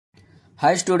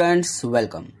Hi students,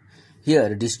 welcome.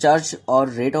 Here discharge or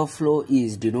rate of flow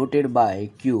is denoted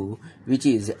by Q, which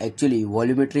is actually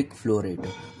volumetric flow rate.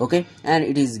 Okay, and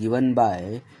it is given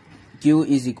by Q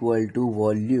is equal to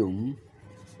volume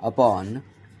upon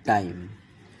time.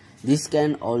 This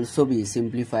can also be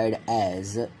simplified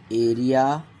as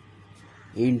area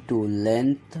into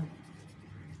length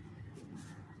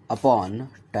upon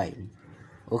time.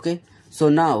 Okay, so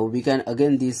now we can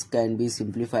again this can be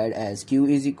simplified as Q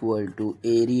is equal to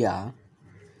area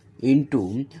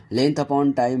into length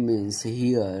upon time, means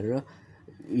here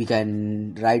we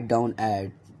can write down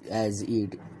as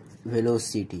it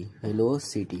velocity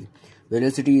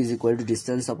is equal to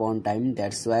distance upon time,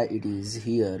 that's why it is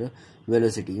here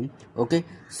velocity. Okay,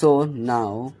 so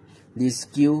now this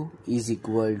Q is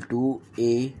equal to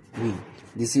AV.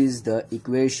 This is the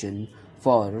equation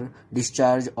for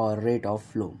discharge or rate of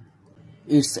flow.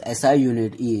 Its SI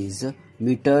unit is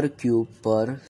meter cube per